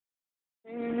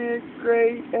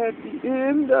great at the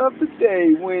end of the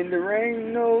day when there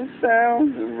ain't no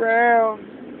sounds around.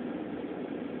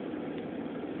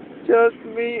 Just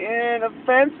me and a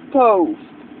fence post,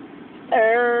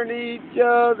 staring each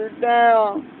other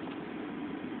down.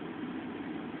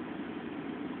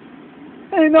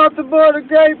 Ain't nothing but a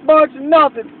great bunch of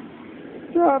nothing,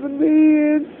 driving me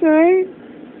insane.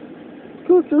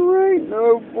 'Cause there ain't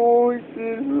no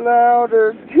voices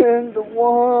louder than the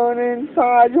one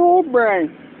inside your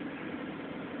brain.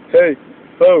 Hey,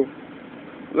 ho,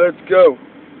 let's go.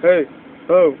 Hey,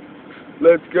 ho,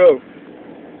 let's go.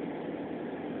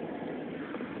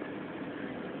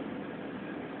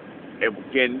 Ahh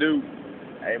CanDo.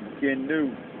 Ahh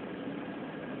CanDo.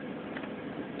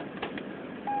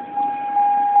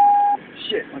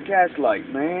 Shit, my gas light,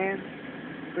 man.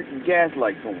 Freaking gas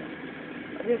light's on.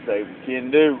 I guess Ahh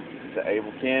CanDo. It's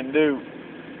Ahh CanDo.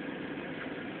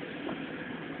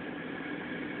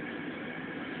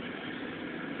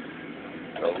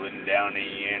 Rolling down the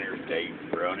interstate,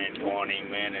 running 20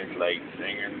 minutes late,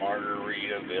 singing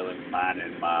Margaritaville and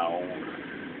minding my own.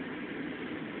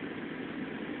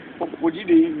 Would you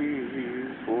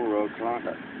do for a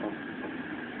client?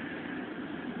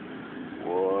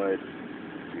 What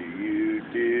do you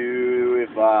do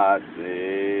if I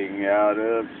sing out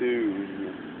of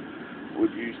tune?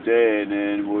 Would you stand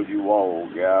and would you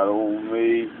walk out on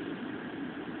me?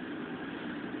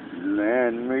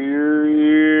 Lend me your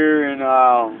ear and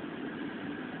I'll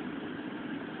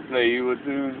play you a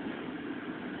tune.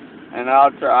 And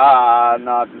I'll try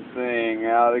not to sing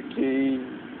out of key.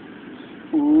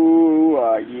 Ooh,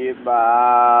 I get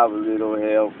by with a little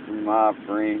help from my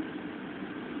friends.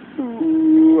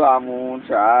 Ooh, I'm gonna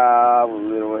try with a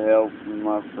little help from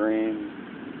my friends.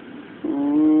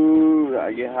 Ooh,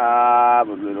 I get high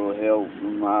with a little help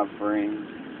from my friends.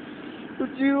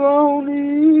 But you only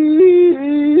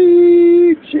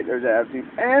shit, there's absolutely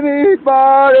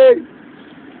anybody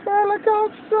gotta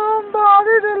got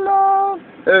somebody to love.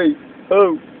 Hey,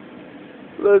 ho,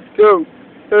 let's go.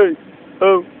 Hey,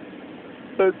 ho,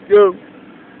 let's go.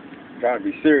 I'm trying to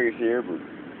be serious here, but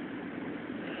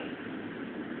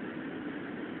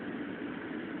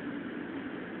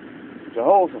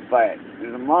Jehoshaphat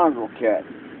is a mongrel cat.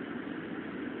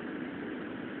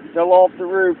 He fell off the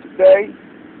roof today.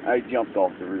 I jumped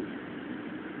off the roof.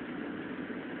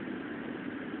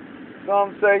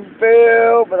 Some say he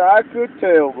fell, but I could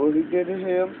tell, but he did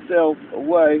himself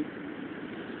away.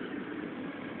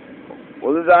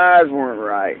 Well, his eyes weren't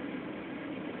right.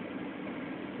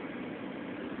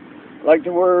 Like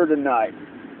they were tonight.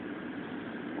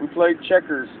 We played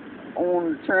checkers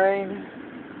on the train.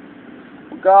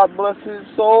 Well, God bless his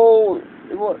soul.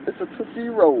 It's a tootsie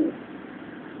roll.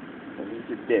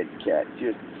 He's a dead cat,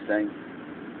 just the same.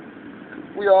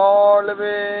 We are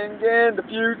living in the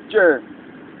future.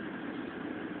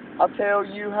 I'll tell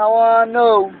you how I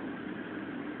know.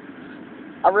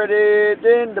 I read it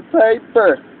in the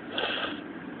paper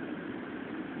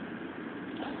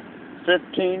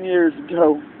 15 years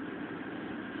ago.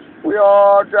 We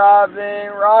are driving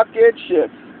rocket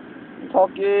ships and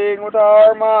talking with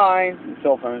our minds and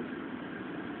cell phones.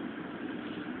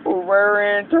 We're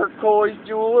wearing turquoise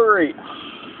jewelry.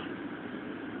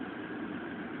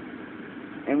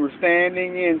 And we're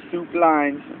standing in soup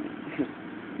lines.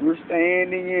 We're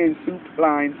standing in soup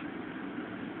lines.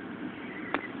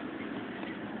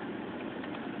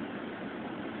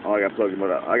 Oh, I gotta plug it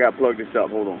up. I gotta plug this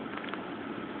up. Hold on.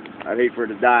 I'd hate for it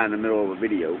to die in the middle of a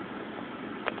video.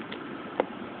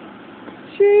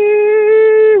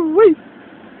 Chee-wee!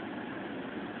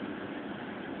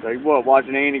 Tell you what,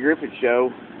 watching the Andy Griffith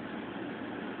Show.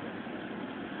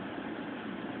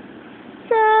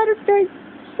 Saturday,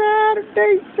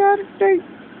 Saturday, Saturday,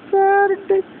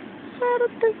 Saturday,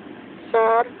 Saturday,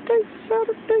 Saturday,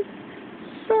 Saturday,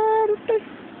 Saturday.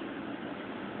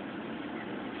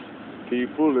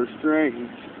 People are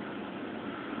strange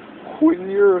when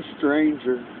you're a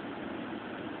stranger.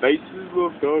 Faces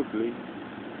look ugly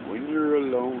when you're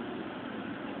alone.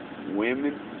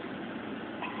 Women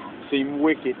seem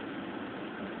wicked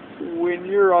when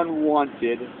you're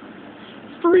unwanted.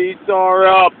 Streets are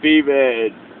up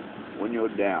even when you're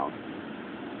down.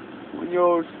 When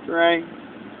you're strange.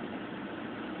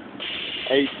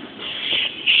 Hey.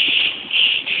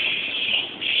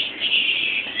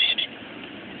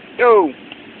 Yo.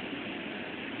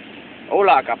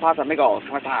 Hola, ¿qué pasa, amigos?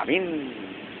 ¿Cómo está? Bien.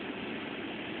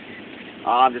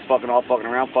 I'm just fucking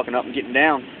around, fucking up and getting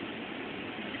down.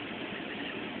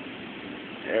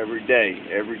 Every day,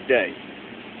 every day.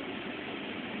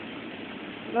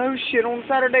 No shit, on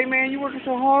Saturday, man, you working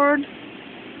so hard.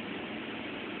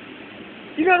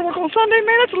 You gotta work on Sunday,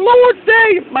 man, it's the Lord's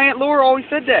day. My Aunt Laura always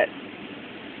said that.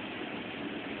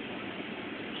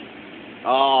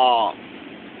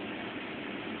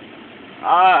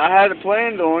 I had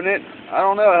planned on it. I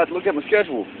don't know. I have to look at my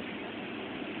schedule.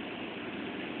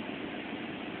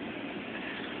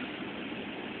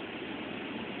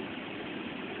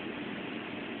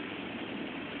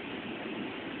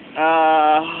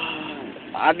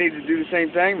 I need to do the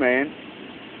same thing, man.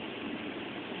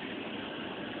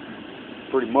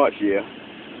 Pretty much, yeah.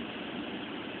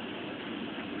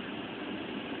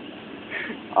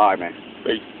 Alright, man.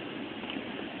 Peace.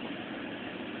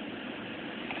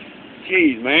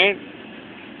 Jeez, man.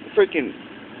 Freaking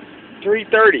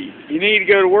 3:30. You need to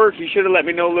go to work. You should have let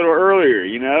me know a little earlier,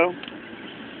 you know?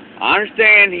 I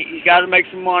understand he's got to make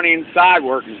some money in side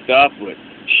work and stuff, but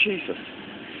Jesus.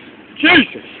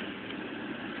 Jesus!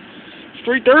 It's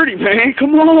 3:30, man.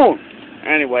 Come on.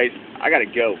 Anyways, I got to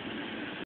go.